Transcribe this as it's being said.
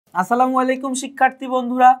আসসালামু আলাইকুম শিক্ষার্থী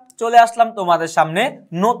বন্ধুরা, চলে আসলাম তোমাদের সামনে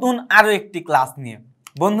নতুন আরো একটি ক্লাস নিয়ে।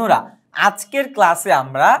 বন্ধুরা, আজকের ক্লাসে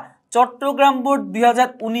আমরা চট্টগ্রাম বোর্ড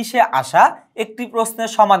 2019-এ আসা একটি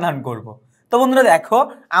প্রশ্নের সমাধান করব। তো বন্ধুরা দেখো,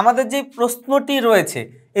 আমাদের যে প্রশ্নটি রয়েছে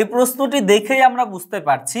এই প্রশ্নটি দেখেই আমরা বুঝতে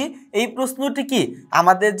পারছি এই প্রশ্নটি কি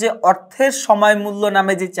আমাদের যে অর্থের সময় মূল্য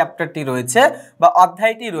নামে যে চ্যাপ্টারটি রয়েছে বা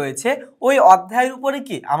অধ্যায়টি রয়েছে ওই অধ্যায়ের উপরে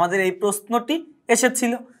কি আমাদের এই প্রশ্নটি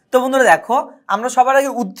এসেছিল। তো বন্ধুরা দেখো, আমরা সবার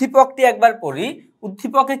আগে উদ্দীপকটি একবার পড়ি।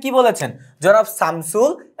 উদ্দীপকে কি বলেছেন? জনাব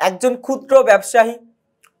শামসুল একজন ক্ষুদ্র ব্যবসায়ী,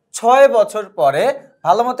 6 বছর পরে,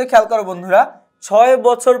 ভালো মতো খেয়াল করো বন্ধুরা, 6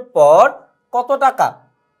 বছর পর কত টাকা?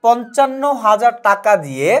 55,000 টাকা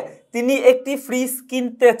দিয়ে তিনি একটি ফ্রিজ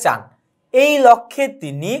কিনতে চান। এই লক্ষ্যে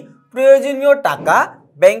তিনি প্রয়োজনীয় টাকা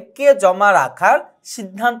ব্যাংকে জমা রাখার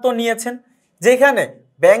সিদ্ধান্ত নিয়েছেন, যেখানে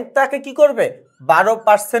ব্যাংক তাকে কি করবে?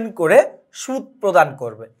 12% করে সুদ প্রদান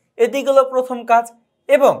করবে। এটি হলো প্রথম কাজ।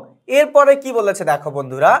 এবং এরপরে কি বলেছে দেখো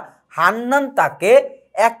বন্ধুরা, হান্নান তাকে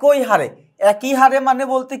একই হারে মানে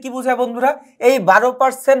বলতে কি বোঝায় বন্ধুরা? এই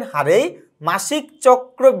 12% হারেই মাসিক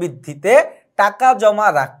চক্রবৃদ্ধিতে টাকা জমা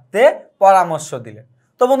রাখতে পরামর্শ দিলেন।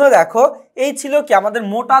 তো বন্ধুরা দেখো, এই ছিল কি আমাদের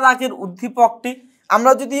মোটা দাগের উদ্দীপকটি।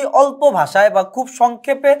 আমরা যদি অল্প ভাষায় বা খুব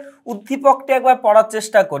সংক্ষেপে উদ্দীপকটি একবার পড়ার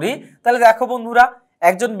চেষ্টা করি, তাহলে দেখো বন্ধুরা,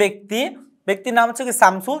 একজন ব্যক্তির নাম হচ্ছে কি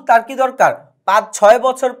শামসুল, তার কি দরকার? 5-6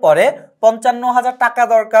 বছর পরে 55,000 টাকা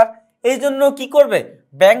দরকার। এই জন্য কি করবে?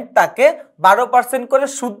 ব্যাংক তাকে 12% করে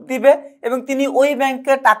সুদ দিবে এবং তিনি ওই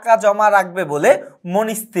ব্যাংকে টাকা জমা রাখবে বলে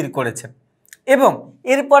মনস্থির করেছেন। এবং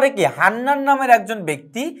এরপরে কি হান্নান নামের একজন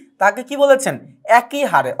ব্যক্তি, তাকে কি বলেছেন? একই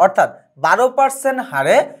হারে অর্থাৎ 12%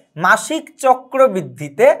 হারে মাসিক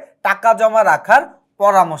চক্রবৃদ্ধিতে টাকা জমা রাখার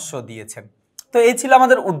পরামর্শ দিয়েছেন। তো এই ছিল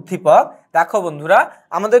আমাদের উদ্দীপক। দেখো বন্ধুরা,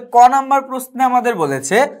 আমাদের ক নাম্বার প্রশ্নে আমাদের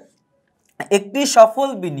বলেছে একটি সফল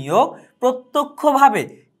বিনিয়োগ প্রত্যক্ষভাবে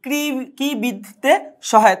কি বৃদ্ধিতে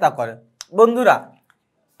সহায়তা করে। বন্ধুরা,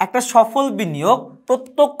 একটা সফল বিনিয়োগ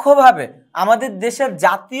প্রত্যক্ষভাবে আমাদের দেশের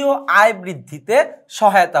জাতীয় আয় বৃদ্ধিতে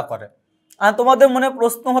সহায়তা করে। আর তোমাদের মনে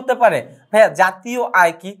প্রশ্ন হতে পারে, ভাইয়া জাতীয়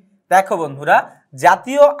আয় কি? দেখো বন্ধুরা,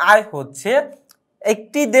 জাতীয় আয় হচ্ছে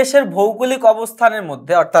একটি দেশের ভৌগোলিক অবস্থানের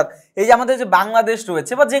মধ্যে, অর্থাৎ এই যে আমাদের যে বাংলাদেশ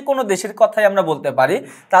রয়েছে বা যে কোনো দেশের কথাই আমরা বলতে পারি,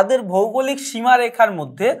 তাদের ভৌগোলিক সীমারেখার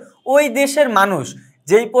মধ্যে ওই দেশের মানুষ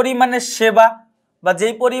যেই পরিমাণে সেবা বা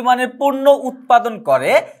যেই পরিমাণের পণ্য উৎপাদন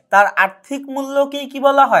করে তার আর্থিক মূল্যকেই কি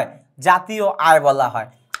বলা হয়? জাতীয় আয় বলা হয়।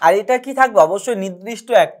 আর এটা কি থাকবে? অবশ্যই নির্দিষ্ট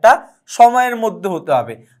একটা সময়ের মধ্যে হতে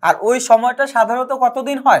হবে। আর ওই সময়টা সাধারণত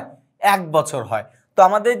কতদিন হয়? 1 বছর হয়। তো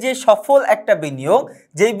আমাদের যে সফল একটা বিনিয়োগ,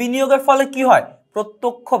 যেই বিনিয়োগের ফলে কি হয়?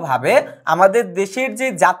 প্রত্যক্ষভাবে আমাদের দেশের যে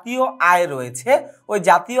জাতীয় আয় রয়েছে ওই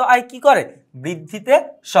জাতীয় আয় কি করে? বৃদ্ধিতে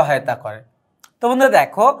সহায়তা করে। তো বন্ধুরা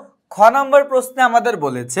দেখো, খ নম্বর প্রশ্নে আমাদের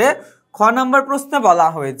বলেছে, খ নম্বর প্রশ্নে বলা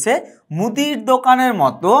হয়েছে মুদির দোকানের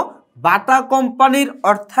মতো বাটা কোম্পানির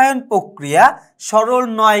অর্থায়ন প্রক্রিয়া সরল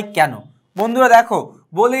নয় কেন? বন্ধুরা দেখো,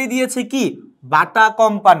 বলেই দিয়েছে কি বাটা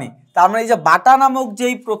কোম্পানি। তার মানে এই যে বাটা নামক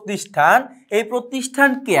যেই প্রতিষ্ঠান, এই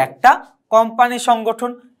প্রতিষ্ঠানকে একটা কোম্পানি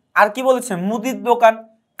সংগঠন। আর কি বলেছে? মুদির দোকান।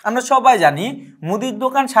 আমরা সবাই জানি মুদির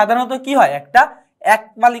দোকান সাধারণত কি হয়? একটা এক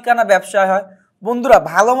মালিকানা ব্যবসা হয়। বন্ধুরা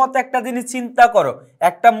ভালো মতো একটা জিনিস চিন্তা করো,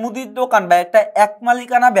 একটা মুদির দোকান বা একটা এক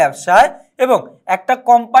মালিকানা ব্যবসায় এবং একটা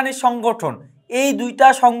কোম্পানি সংগঠন, এই দুইটা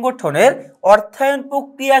সংগঠনের অর্থায়ন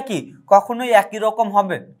প্রক্রিয়া কি কখনোই একই রকম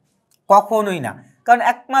হবে? কখনোই না। কারণ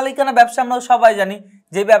এক মালিকানা ব্যবসা আমরা সবাই জানি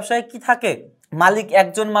যে ব্যবসায় কি থাকে? মালিক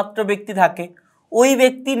একজন মাত্র ব্যক্তি থাকে। ওই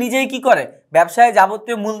ব্যক্তি নিজেই কি করে? ব্যবসায়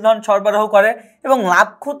যাবতীয় মূলধন সরবরাহ করে এবং লাভ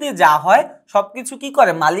ক্ষতি যা হয় সবকিছু কি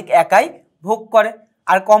করে? মালিক একাই ভোগ করে।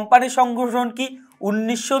 আর কোম্পানি সংগঠন কি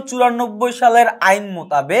 1994 সালের আইন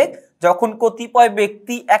মোতাবেক যখন কতিপয়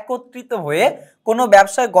ব্যক্তি একত্রিত হয়ে কোনো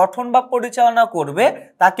ব্যবসায় গঠন বা পরিচালনা করবে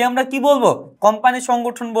তাকে আমরা কি বলবো? কোম্পানি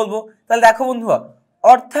সংগঠন বলবো। তাহলে দেখো বন্ধুরা,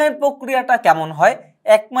 অর্থায়ন প্রক্রিয়াটা কেমন হয়?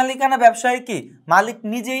 এক মালিকানা ব্যবসায় কি মালিক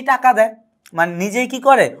নিজেই টাকা দেয়, মানে নিজেই কি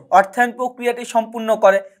করে? অর্থায়ন প্রক্রিয়াটি সম্পূর্ণ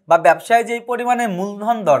করে, বা ব্যবসায় যেই পরিমাণে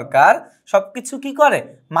মূলধন দরকার সবকিছু কি করে?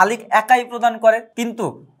 মালিক একাই প্রদান করে। কিন্তু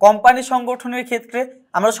কোম্পানি সংগঠনের ক্ষেত্রে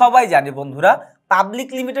আমরা সবাই জানি বন্ধুরা, পাবলিক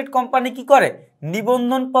লিমিটেড কোম্পানি কি করে?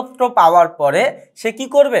 নিবন্ধনপত্র পাওয়ার পরে সে কি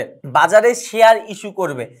করবে? বাজারে শেয়ার ইস্যু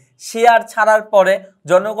করবে। শেয়ার ছাড়ার পরে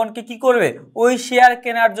জনগণকে কি করবে? ওই শেয়ার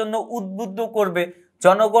কেনার জন্য উদ্বুদ্ধ করবে।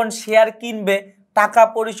 জনগণ শেয়ার কিনবে, টাকা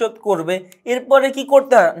পরিশোধ করবে। এরপরে কি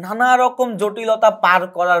করতে হয়? নানা রকম জটিলতা পার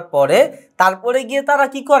করার পরে তারপরে গিয়ে তারা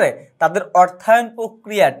কি করে? তাদের অর্থায়ন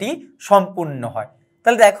প্রক্রিয়াটি সম্পূর্ণ হয়।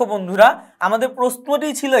 তাহলে দেখো বন্ধুরা, আমাদের প্রশ্নটি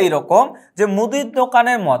ছিল এরকম যে মুদির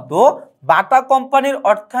দোকানের মতো বাটা কোম্পানির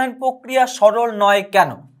অর্থায়ন প্রক্রিয়া সরল নয়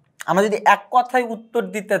কেন? আমরা যদি এক কথায় উত্তর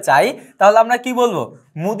দিতে চাই তাহলে আমরা কি বলবো?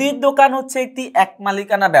 মুদির দোকান হচ্ছে একটি এক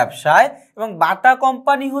মালিকানা ব্যবসায় এবং বাটা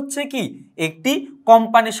কোম্পানি হচ্ছে কি একটি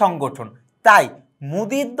কোম্পানি সংগঠন। তাই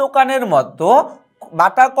মুদির দোকানের মতো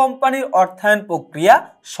বাটা কোম্পানির অর্থায়ন প্রক্রিয়া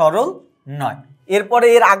সরল নয়। এরপরে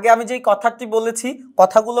এর আগে আমি যে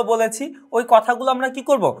কথাগুলো বলেছি ওই কথাগুলো আমরা কি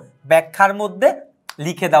করব? ব্যাখ্যার মধ্যে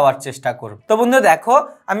লিখে দেওয়ার চেষ্টা করব। তো বন্ধুরা দেখো,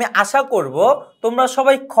 আমি আশা করব তোমরা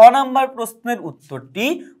সবাই খ নাম্বার প্রশ্নের উত্তরটি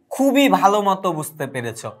খুবই ভালো মতো বুঝতে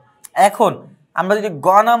পেরেছ। এখন আমরা যদি গ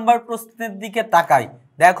নাম্বার প্রশ্নের দিকে তাকাই,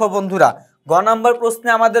 দেখো বন্ধুরা, গ নাম্বার প্রশ্নে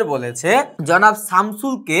আমাদের বলেছে জনাব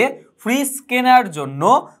শামসুলকে ফ্রিজ কেনার জন্য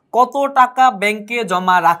কত টাকা ব্যাংকে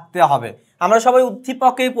জমা রাখতে হবে। আমরা সবাই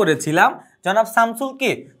উদ্দীপকেই পড়েছিলাম জনাব শামসুলকে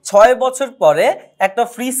 6 বছর পরে একটা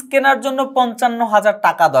ফ্রিজ কেনার জন্য 55,000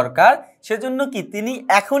 টাকা দরকার, সেজন্য কি তিনি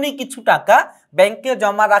এখনই কিছু টাকা ব্যাংকে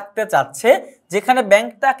জমা রাখতে চাচ্ছে, যেখানে ব্যাংক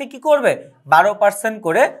তাকে কি করবে? 12%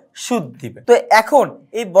 করে সুদ দিবে। তো এখন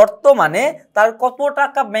এই বর্তমানে তার কত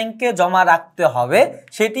টাকা ব্যাংকে জমা রাখতে হবে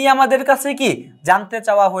সেটি আমাদের কাছে কি জানতে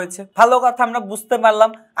চাওয়া হয়েছে। ভালো কথা, আমরা বুঝতে পারলাম।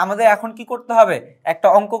 আমাদের এখন কি করতে হবে? একটা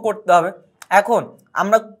অঙ্ক করতে হবে। এখন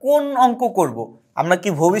আমরা কোন অঙ্ক করব? আমরা কি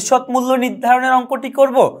ভবিষ্যৎ মূল্য নির্ধারণের অঙ্কটি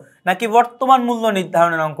করব নাকি বর্তমান মূল্য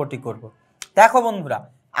নির্ধারণের অঙ্কটি করব? দেখো বন্ধুরা,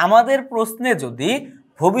 আমাদের প্রশ্নে যদি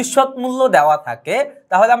ভবিষ্যৎ মূল্য দেওয়া থাকে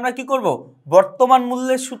তাহলে আমরা কি করব? বর্তমান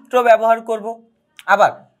মূল্যের সূত্র ব্যবহার করব।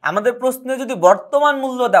 আবার আমাদের প্রশ্নে যদি বর্তমান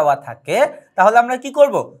মূল্য দেওয়া থাকে তাহলে আমরা কি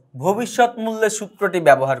করব? ভবিষ্যৎ মূল্যের সূত্রটি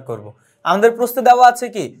ব্যবহার করব। আমাদের প্রশ্নে দেওয়া আছে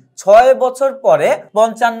কি 6 বছর পরে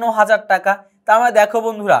 55,000 টাকা। তার মানে দেখো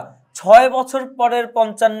বন্ধুরা, 6 বছর পরের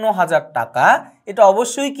 55,000 টাকা এটা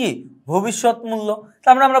অবশ্যই কি ভবিষ্যৎ মূল্য।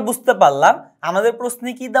 তার মানে আমরা বুঝতে পারলাম আমাদের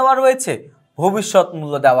প্রশ্নে কি দেওয়া রয়েছে? ভবিষ্যৎ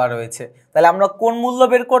মূল্য দেওয়া রয়েছে। তাহলে আমরা কোন মূল্য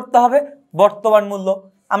বের করতে হবে? বর্তমান মূল্য।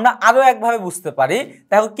 আমরা আরো একভাবে বুঝতে পারি,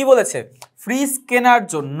 দেখো কি বলেছে, ফ্রিজ কেনার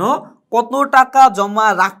জন্য কত টাকা জমা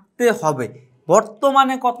রাখতে হবে,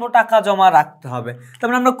 বর্তমানে কত টাকা জমা রাখতে হবে। তার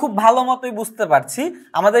মানে আমরা খুব ভালো মতোই বুঝতে পারছি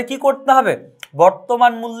আমাদের কি করতে হবে?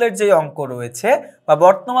 বর্তমান মূল্যের যে অঙ্ক রয়েছে বা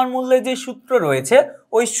বর্তমান মূল্যের যে সূত্র রয়েছে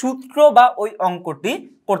ওই সূত্র বা ওই অঙ্কটি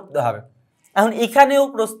করতে হবে। এখন এখানেও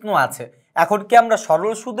প্রশ্ন আছে, এখন কি আমরা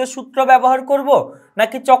সরল সুদের সূত্র ব্যবহার করব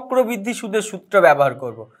নাকি চক্রবৃদ্ধি সুদের সূত্র ব্যবহার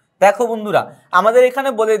করব? দেখো বন্ধুরা, আমাদের এখানে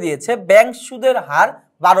বলে দিয়েছে ব্যাংক সুদের হার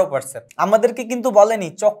 12%। আমাদেরকে কিন্তু বলেনি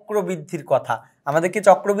চক্রবৃদ্ধির কথা। আমাদেরকে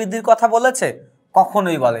চক্রবৃদ্ধির কথা বলেছে?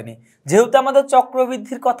 কখনোই বলেনি। যেহেতু আমাদের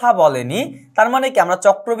চক্রবৃদ্ধির কথা বলেনি, তার মানে কি আমরা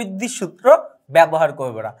চক্রবৃদ্ধির সূত্র ব্যবহার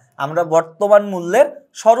করব না। আমরা বর্তমান মূল্যের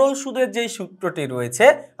সরল সুদের যেই সূত্রটি রয়েছে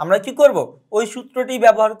আমরা কি করব? ওই সূত্রটি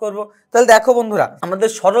ব্যবহার করব। তাহলে দেখো বন্ধুরা, আমাদের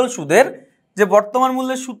সরল সুদের যে বর্তমান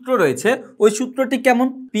মূল্যের সূত্র রয়েছে ওই সূত্রটি কেমন?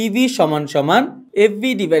 পিভি সমান সমান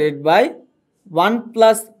FV divided by 1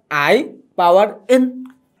 plus I power N.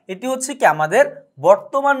 এটি হচ্ছে কি আমাদের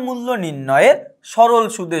বর্তমান মূল্য নির্ণয়ের সরল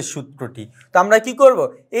সুদের সূত্রটি। তো আমরা কি করব?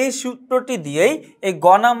 এই সূত্রটি দিয়েই এই গ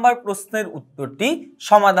নাম্বার প্রশ্নের উত্তরটি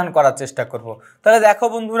সমাধান করার চেষ্টা করব। তাহলে দেখো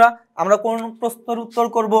বন্ধুরা, আমরা কোন প্রশ্নের উত্তর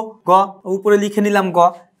করব? গ। উপরে লিখে নিলাম গ।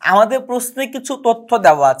 আমাদের প্রশ্নে কিছু তথ্য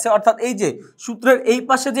দেওয়া আছে, অর্থাৎ এই যে সূত্রের এই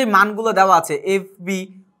পাশে যে মানগুলো দেওয়া আছে এফ বি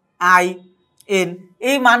আই এন,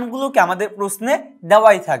 এই মানগুলোকে আমাদের প্রশ্নে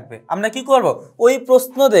দেওয়াই থাকবে। আমরা কি করব? ওই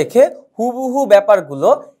প্রশ্ন দেখে হুবহু ব্যাপারগুলো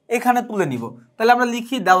এখানে তুলে নিব। তাহলে আমরা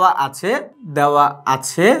লিখি দেওয়া আছে।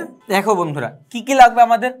 দেখো বন্ধুরা, কি কি লাগবে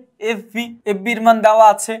আমাদের? এফবির মান দেওয়া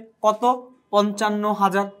আছে কত?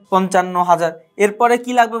 55,000। এরপরে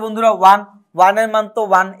কি লাগবে বন্ধুরা? 1 এর মান তো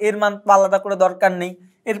 1, এর মান তো আলাদা করে দরকার নেই।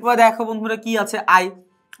 এরপরে দেখো বন্ধুরা কি আছে?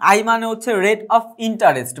 আই মানে হচ্ছে রেট অফ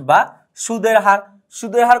ইন্টারেস্ট বা সুদের হার।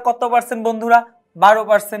 সুদের হার কত পার্সেন্ট বন্ধুরা?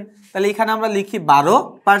 12%। তাহলে এখানে আমরা লিখি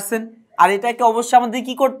 12%। আর এটাকে অবশ্যই আমাদের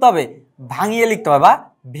কি করতে হবে? ভাঙিয়ে লিখতে হবে বা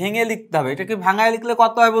ভেঙে লিখতে হবে। এটাকে ভাঙায় লিখলে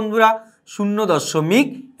কত হয় বন্ধুরা?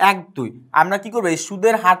 0.12। আমরা কি করবো? এই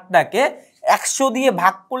সুদের হারটাকে 100 দিয়ে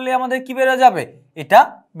ভাগ করলে আমাদের কি বেড়ে যাবে? এটা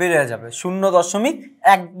বেড়ে যাবে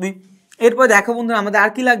 0.12। এরপর দেখো বন্ধুরা, আমাদের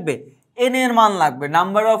আর কি লাগবে? এন এর মান লাগবে,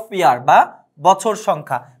 নাম্বার অফ ইয়ার বা বছর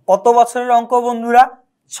সংখ্যা। কত বছরের অঙ্ক বন্ধুরা?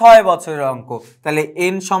 6 বছরের অঙ্ক। তাহলে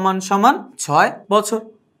এন সমান সমান 6 বছর।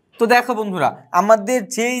 তো দেখো বন্ধুরা, আমাদের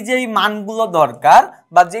যেই মানগুলো দরকার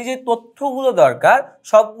বা যেই তথ্যগুলো দরকার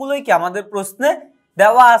সবগুলোই কি আমাদের প্রশ্নে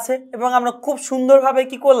দেওয়া আছে এবং আমরা খুব সুন্দরভাবে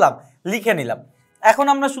কি করলাম? লিখে নিলাম। এখন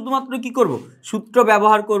আমরা শুধুমাত্র কি করব? সূত্র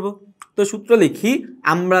ব্যবহার করব। তো সূত্র লিখি,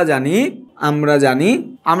 আমরা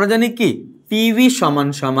জানি কি? পিভি সমান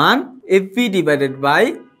সমান FV divided by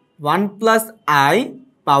 1 plus I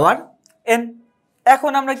power N.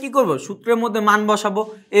 এখন আমরা কি করব? সূত্রের মধ্যে মান বসাবো।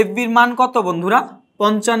 এফবির মান কত বন্ধুরা?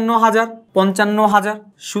 55,000।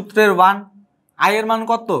 সূত্রের 1। আই এর মান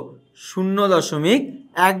কত?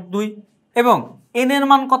 0.12 এবং n এর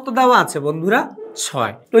মান কত দেওয়া আছে বন্ধুরা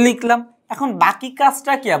 6 তো লিখলাম। এখন বাকি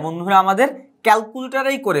কাজটা কি বন্ধুরা আমাদের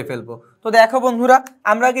ক্যালকুলেটরেই করে ফেলবো। তো দেখো বন্ধুরা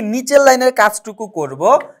আমরা আগে নিচের লাইনের কাজটুকু করব,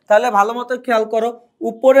 তাহলে ভালো মতো খেয়াল করো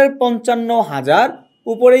উপরের 55,000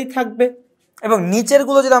 উপরেই থাকবে এবং নিচের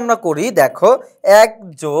গুলো যদি আমরা করি দেখো 1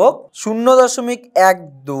 যোগ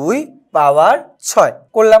 0.12 পাওয়ার 6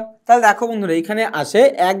 করলাম। তাহলে দেখো বন্ধুরা এখানে আসে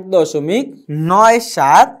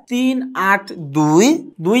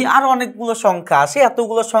 1.97382 আর অনেকগুলো সংখ্যা আসে,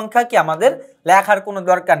 এতগুলো সংখ্যা কি আমাদের লেখার কোনো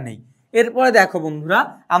দরকার নেই। এরপরে দেখো বন্ধুরা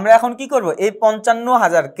আমরা এখন কি করব, এই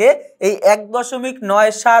 55,000কে এই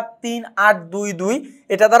 1.97382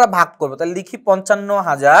 এটা দ্বারা ভাগ করব। তাহলে লিখি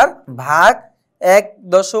 55,000 ভাগ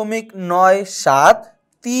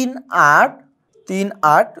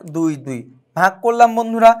 1.9738382 ভাগ করলাম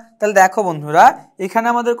বন্ধুরা। তাহলে দেখো বন্ধুরা এখানে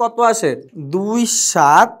আমাদের কত আসে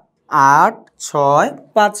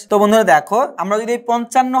 27865। তো বন্ধুরা দেখো আমরা যদি এই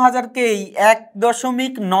 55,000কে এই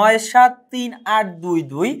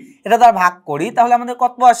 1.97382 এটা দ্বারা ভাগ করি তাহলে আমাদের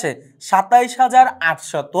কত আসে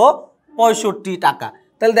 27,865 টাকা।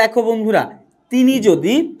 তাহলে দেখো বন্ধুরা তিনি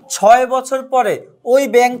যদি 6 বছর পরে ওই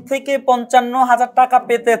ব্যাংক থেকে 55,000 টাকা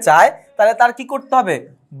পেতে চায় তাহলে তার কি করতে হবে,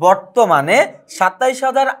 বর্তমানে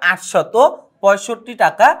 27,865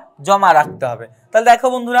 টাকা জমা রাখতে হবে। তাহলে দেখো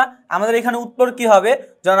বন্ধুরা আমাদের এখানে উত্তর কি হবে,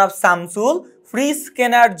 জনাব শামসুল ফ্রিজ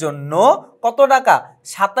কেনার জন্য কত টাকা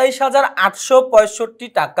 27,865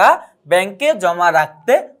 টাকা ব্যাংকে জমা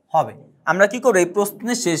রাখতে হবে। আমরা কি করব, এই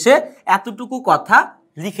প্রশ্নের শেষে এতটুকু কথা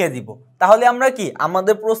লিখে দিব। তাহলে আমরা কি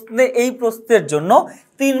আমাদের প্রশ্নে এই প্রশ্নের জন্য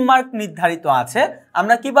 3 মার্ক নির্ধারিত আছে,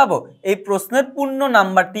 আমরা কি পাবো, এই প্রশ্নের পূর্ণ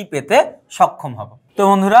নাম্বারটি পেতে সক্ষম হব। তো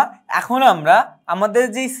বন্ধুরা এখন আমরা আমাদের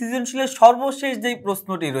যে সৃজনশীলের সর্বশেষ যে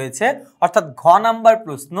প্রশ্নটি রয়েছে অর্থাৎ ঘ নাম্বার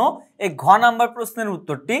প্রশ্ন, এই ঘ নাম্বার প্রশ্নের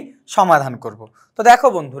উত্তরটি সমাধান করব। তো দেখো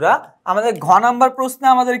বন্ধুরা আমাদের ঘ নাম্বার প্রশ্নে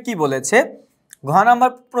আমাদের কি বলেছে, ঘ নাম্বার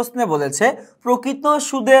প্রশ্নে বলেছে প্রকৃত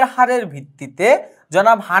সুদের হারের ভিত্তিতে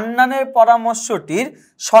জনাব হান্নানের পরামর্শটির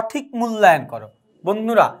সঠিক মূল্যায়ন করো।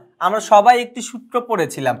 বন্ধুরা আমরা সবাই একটি সূত্র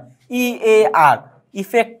পড়েছিলাম EAR,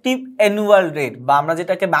 ইফেক্টিভ অ্যানুয়াল রেট, বা আমরা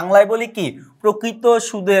যেটাকে বাংলায় বলি কি প্রকৃত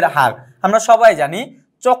সুদের হার। আমরা সবাই জানি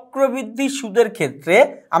চক্রবৃদ্ধি সুদের ক্ষেত্রে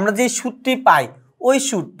আমরা যে সুদটি পাই ওই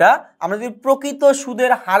সুদটা আমরা যদি প্রকৃত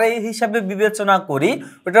সুদের হারে হিসাবে বিবেচনা করি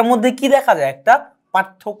ওটার মধ্যে কি দেখা যায়, একটা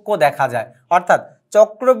পার্থক্য দেখা যায়। অর্থাৎ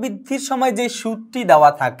চক্রবৃদ্ধির সময় যে সুদটি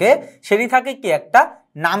দেওয়া থাকে সেটি থাকে কি একটা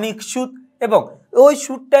নামিক সুদ, এবং ওই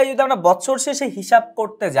সুদটাই যদি আমরা বছর শেষে হিসাব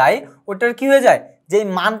করতে যাই ওটার কি হয়ে যায়, যে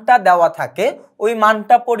মানটা দেওয়া থাকে ওই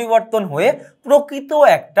মানটা পরিবর্তন হয়ে প্রকৃত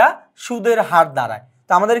একটা সুদের হার দাঁড়ায়।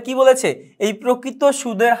 তো আমাদের কি বলেছে, এই প্রকৃত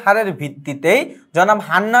সুদের হারের ভিত্তিতেই জনাব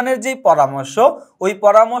হান্নানের যে পরামর্শ ওই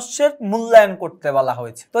পরামর্শের মূল্যায়ন করতে বলা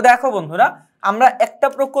হয়েছে। তো দেখো বন্ধুরা আমরা একটা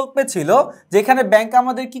প্রকল্পে ছিল যেখানে ব্যাংক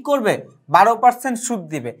আমাদের কি করবে 12% সুদ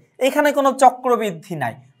দিবে, এখানে কোনো চক্রবৃদ্ধি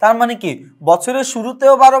নাই। তার মানে কি বছরের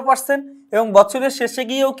শুরুতেও 12% এবং বছরের শেষে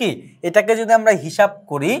গিয়েও কি এটাকে যদি আমরা হিসাব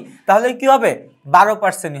করি তাহলে কি হবে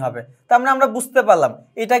 12%ই হবে। তার মানে আমরা বুঝতে পারলাম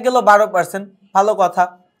এটা গেল 12%, ভালো কথা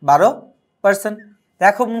 12%।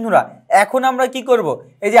 দেখো বন্ধুরা এখন আমরা কি করব,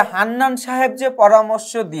 এই যে হান্নান সাহেব যে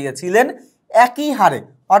পরামর্শ দিয়েছিলেন একই হারে,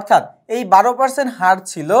 অর্থাৎ এই 12% হার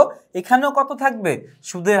ছিল এখানেও কত থাকবে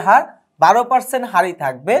সুদের হার 12% হারই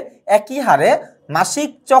থাকবে, একই হারে মাসিক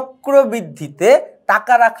চক্রবৃদ্ধিতে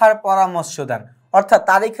টাকা রাখার পরামর্শ দেন। অর্থাৎ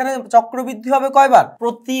তার এখানে চক্রবৃদ্ধি হবে কয়বার,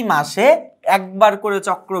 প্রতি মাসে একবার করে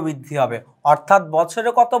চক্রবৃদ্ধি হবে, অর্থাৎ বছরে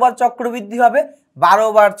কতবার চক্রবৃদ্ধি হবে 12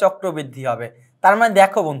 বার চক্রবৃদ্ধি হবে। তার মানে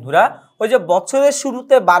দেখো বন্ধুরা ওই যে বছরের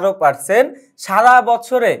শুরুতে 12%, সারা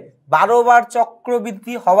বছরে 12 বার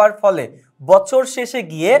চক্রবৃদ্ধি হওয়ার ফলে বছর শেষে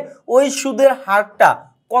গিয়ে ওই সুদের হারটা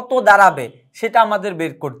কত দাঁড়াবে সেটা আমাদের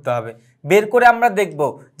বের করতে হবে। বের করে আমরা দেখব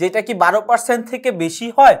যে এটা কি 12% থেকে বেশি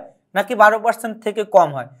হয় নাকি 12% থেকে কম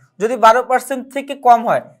হয়। যদি 12% থেকে কম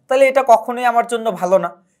হয় তাহলে এটা কখনোই আমার জন্য ভালো না,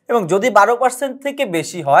 এবং যদি 12% থেকে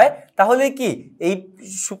বেশি হয় তাহলে কি এই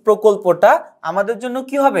প্রকল্পটা আমাদের জন্য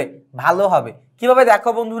কি হবে, ভালো হবে। কিভাবে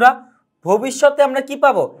দেখো বন্ধুরা, ভবিষ্যতে আমরা কি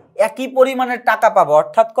পাবো, একই পরিমাণের টাকা পাবো,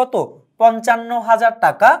 অর্থাৎ কত 55,000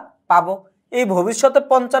 টাকা পাবো। এই ভবিষ্যতে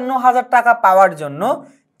 55,000 টাকা পাওয়ার জন্য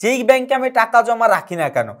যেই ব্যাংকে আমি টাকা জমা রাখি না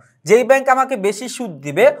কেন, যেই ব্যাংক আমাকে বেশি সুদ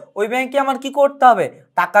দিবে ওই ব্যাংকে আমার কি করতে হবে,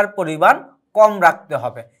 টাকার পরিমাণ কম রাখতে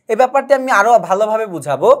হবে। এই ব্যাপারটি আমি আরো ভালোভাবে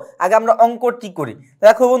বুঝাবো, আগে আমরা অঙ্কটি করি।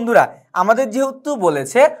 দেখো বন্ধুরা আমাদের যেহেতু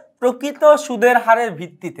বলেছে প্রকৃত সুদের হারের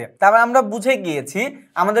ভিত্তিতে, তারপর আমরা বুঝে গিয়েছি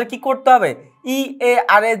আমাদের কি করতে হবে,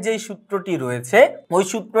 EAR এর যে সূত্রটি রয়েছে ওই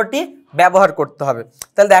সূত্রটি ব্যবহার করতে হবে।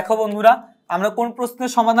 তাহলে দেখো বন্ধুরা আমরা কোন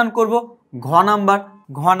প্রশ্নের সমাধান করব, ঘ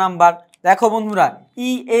নাম্বার। দেখো বন্ধুরা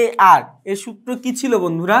EAR এর সূত্র কি ছিল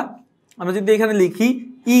বন্ধুরা, আমরা যদি এখানে লিখি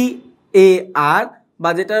এ আর, বা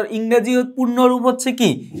যেটার ইংরেজি পূর্ণরূপ হচ্ছে কি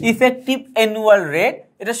ইফেক্টিভ অ্যানুয়াল রেট।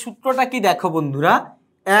 এটা সূত্রটা কি দেখো বন্ধুরা,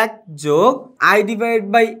 1 যোগ আই ডিভাইড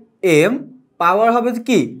বাই এম, পাওয়ার হবে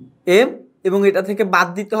কি এম, এবং এটা থেকে বাদ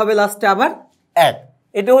দিতে হবে লাস্টে আবার 1।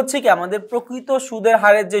 এটা হচ্ছে কি আমাদের প্রকৃত সুদের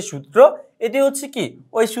হারের যে সূত্র, এটি হচ্ছে কি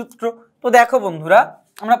ওই সূত্র। তো দেখো বন্ধুরা,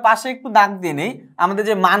 আমরা পাশে একটু দাগ দিয়ে নেই আমাদের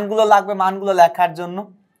যে মানগুলো লাগবে মানগুলো লেখার জন্য।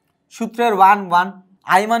 সূত্রের 1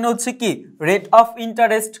 আই মানে হচ্ছে কি রেট অফ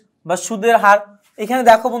ইন্টারেস্ট বা সুদের হার। এখানে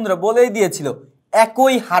দেখো বন্ধুরা বলেই দিয়েছিল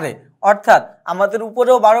একই হারে, অর্থাৎ আমাদের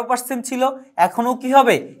উপরেও 12% ছিল, এখনো কি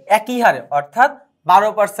হবে একই হারে, অর্থাৎ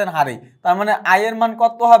 12% হারে। তার মানে আই এর মান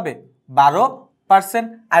কত হবে 12%।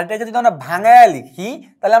 আর এটাকে যদি আমরা ভাঙায় লিখি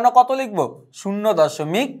তাহলে আমরা কত লিখবো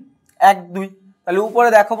 0.12। তাহলে উপরে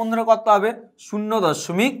দেখো বন্ধুরা কত হবে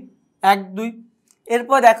 0.12।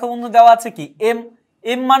 এরপর দেখো বন্ধু দেওয়া আছে কি এম,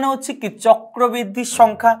 এম মানে হচ্ছে কি চক্রবৃদ্ধির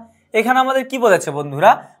সংখ্যা। এখানে আমাদের কি বলেছে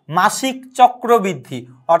বন্ধুরা, মাসিক চক্রবৃদ্ধি,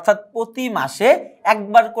 অর্থাৎ প্রতি মাসে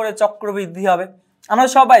একবার করে চক্রবৃদ্ধি হবে। আমরা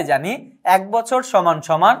সবাই জানি 1 বছর সমান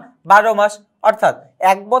সমান 12 মাস, অর্থাৎ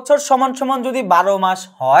 1 বছর সমান সমান যদি 12 মাস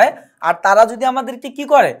হয় আর তারা যদি আমাদেরকে কি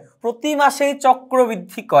করে প্রতি মাসেই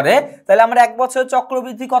চক্রবৃদ্ধি করে, তাহলে আমরা 1 বছরের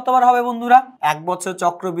চক্রবৃদ্ধি কতবার হবে বন্ধুরা, 1 বছর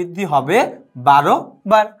চক্রবৃদ্ধি হবে 12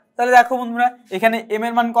 বার। তাহলে দেখো বন্ধুরা এখানে এম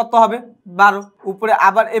এর মান কত হবে 12, উপরে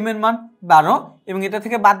আবার এম এর মান 12, এবং এটা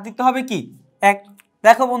থেকে বাদ দিতে হবে কি 1।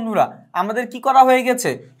 দেখো বন্ধুরা আমাদের কি করা হয়ে গেছে,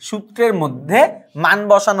 সূত্রের মধ্যে মান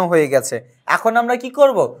বসানো হয়ে গেছে। এখন আমরা কি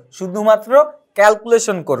করব, শুধুমাত্র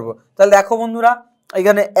ক্যালকুলেশন করব। তাহলে দেখো বন্ধুরা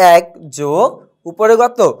এখানে 1 যোগ উপরে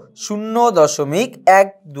কত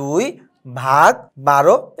 0.12 ভাগ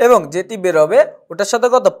 12, এবং যেটি বেরোবে ওটার সাথে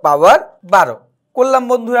কত পাওয়ার 12 করলাম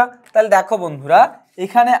বন্ধুরা। তাহলে দেখো বন্ধুরা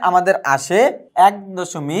এখানে আমাদের আসে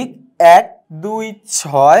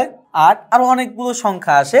 1.1268, আরো অনেকগুলো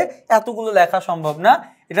সংখ্যা আসে, এতগুলো লেখা সম্ভব না।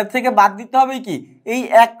 এটার থেকে বাদ দিতে হবে কি এই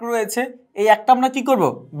 1 রয়েছে, এই একটা আমরা কি করব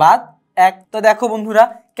বাদ 1। তো দেখো বন্ধুরা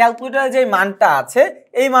ক্যালকুলেটরে যে মানটা আছে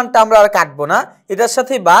এই মানটা আমরা আর কাটবো না, এটার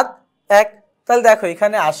সাথে বাদ 1। তাহলে দেখো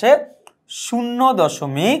এখানে আসে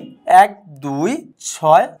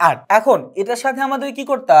 0.1268। এখন এটার সাথে আমাদের কি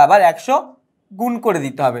করতে হবে, আবার 100 গুণ করে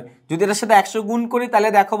দিতে হবে। যদি এটার সাথে 100 গুণ করি তাহলে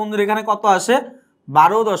দেখো বন্ধুরা এখানে কত আসে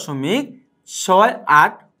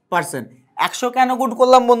 12.68%। 100 কেন গুণ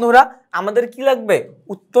করলাম বন্ধুরা, আমাদের কি লাগবে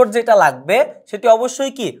উত্তর যেটা লাগবে সেটি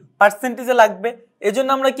অবশ্যই কি পার্সেন্টেজে লাগবে, এজন্য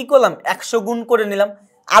আমরা কি করলাম 100 গুণ করে নিলাম।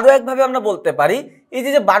 আরো একভাবে আমরা বলতে পারি এই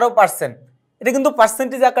যে 12%, এটা কিন্তু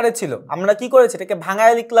পার্সেন্টেজ আকারে ছিল, আমরা কি করেছি এটাকে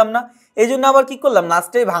ভাঙায় লিখলাম না, এই জন্য আবার কি করলাম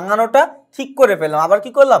লাস্টে ভাঙানোটা ঠিক করে ফেললাম, আবার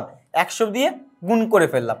কি করলাম 100 দিয়ে গুণ করে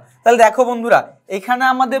ফেললাম। তাহলে দেখো বন্ধুরা এখানে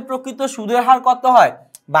আমাদের প্রকৃত সুদের হার কত হয়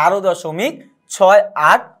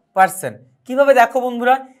 12.68%। কিভাবে দেখো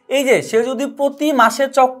বন্ধুরা, এই যে সে যদি প্রতি মাসে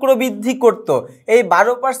চক্রবৃদ্ধি করত, এই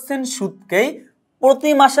 12% সুদকেই প্রতি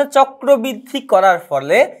মাসে চক্রবৃদ্ধি করার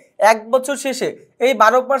ফলে 1 বছর শেষে এই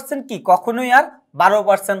 12% কি কখনোই আর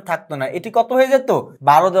 12% থাকতো না, এটি কত হয়ে যেত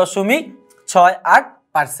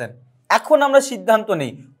 12.68%। এখন আমরা সিদ্ধান্ত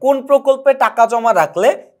নেই কোন প্রকল্পে টাকা জমা রাখলে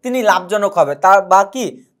তিনি লাভজনক হবে, তার বাকি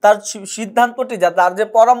তার সিদ্ধান্তটি যা তার যে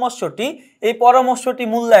পরামর্শটি, এই পরামর্শটি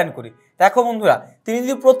মূল্যায়ন করি। দেখো বন্ধুরা তিনি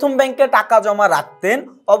যদি প্রথম ব্যাংকে টাকা জমা রাখতেন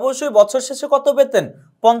অবশ্যই বছর শেষে কত পেতেন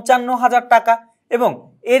 55,000 টাকা, এবং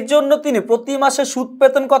এর জন্য তিনি প্রতি মাসে সুদ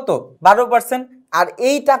পেতেন কত 12%। আর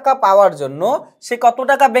এই টাকা পাওয়ার জন্য সে কত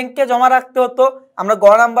টাকা ব্যাংকে জমা রাখতে হতো, আমরা গ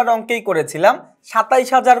নাম্বার অঙ্কেই করেছিলাম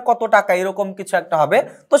 27,000 কত টাকা এরকম কিছু একটা হবে,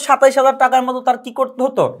 তো 27,000 টাকার মতো তার কি করতে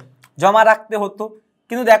হতো জমা রাখতে হতো।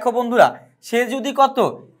 কিন্তু দেখো বন্ধুরা সে যদি কত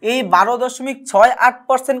এই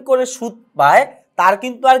 12.68% করে সুদ পায়, তার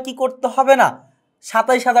কিন্তু আর কি করতে হবে না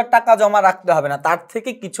 27,000 টাকা জমা রাখতে হবে না, তার থেকে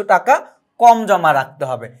কিছু টাকা কম জমা রাখতে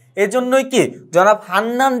হবে। এজন্যই কি জনাব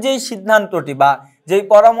হান্নান যেই সিদ্ধান্তটি বা যেই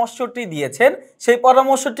পরামর্শটি দিয়েছেন সেই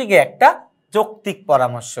পরামর্শটিকে একটা যৌক্তিক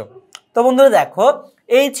পরামর্শ। তো বন্ধুরা দেখো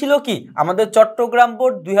এই ছিল কি আমাদের চট্টগ্রাম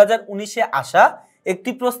বোর্ড 2019-এ আসা একটি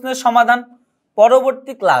প্রশ্নের সমাধান।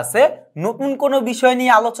 পরবর্তী ক্লাসে নতুন কোনো বিষয়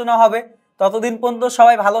নিয়ে আলোচনা হবে। ততদিন পর্যন্ত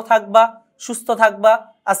সবাই ভালো থাকবা, সুস্থ থাকবা।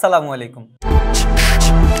 আসসালামু আলাইকুম।